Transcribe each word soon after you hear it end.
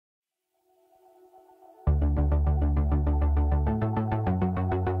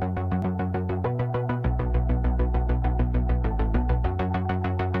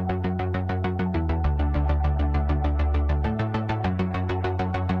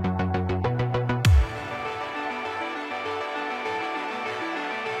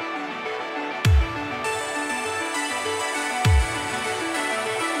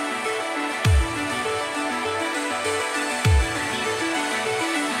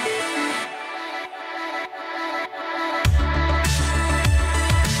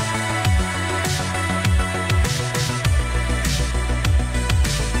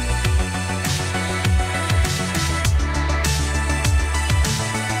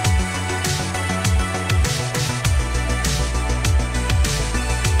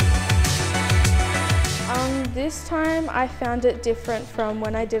time I found it different from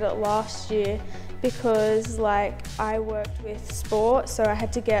when I did it last year because I worked with sport, so I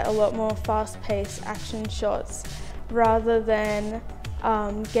had to get a lot more fast-paced action shots rather than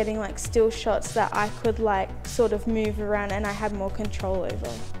getting still shots that I could sort of move around and I had more control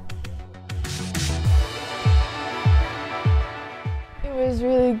over. It was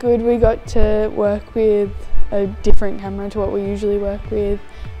really good. We got to work with a different camera to what we usually work with,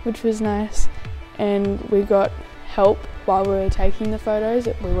 which was nice, and we got help while we were taking the photos.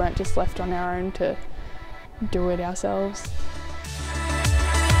 We weren't just left on our own to do it ourselves.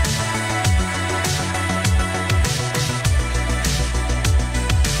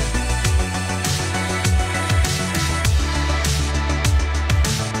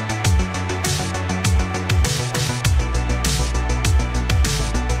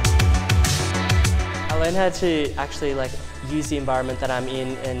 I learned how to actually use the environment that I'm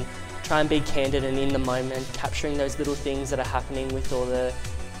in and try and be candid and in the moment, capturing those little things that are happening with all the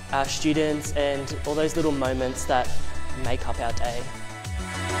students and all those little moments that make up our day.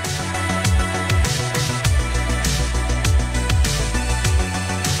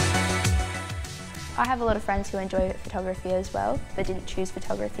 I have a lot of friends who enjoy photography as well, but didn't choose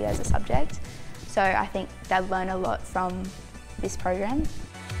photography as a subject. So I think they'll learn a lot from this program.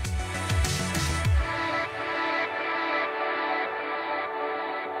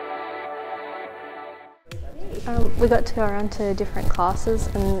 We got to go around to different classes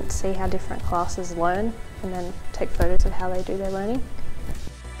and see how different classes learn and then take photos of how they do their learning.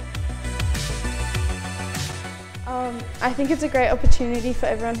 I think it's a great opportunity for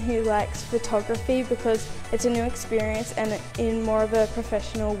everyone who likes photography because it's a new experience and in more of a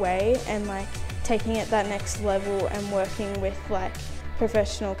professional way, and taking it that next level and working with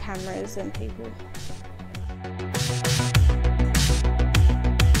professional cameras and people.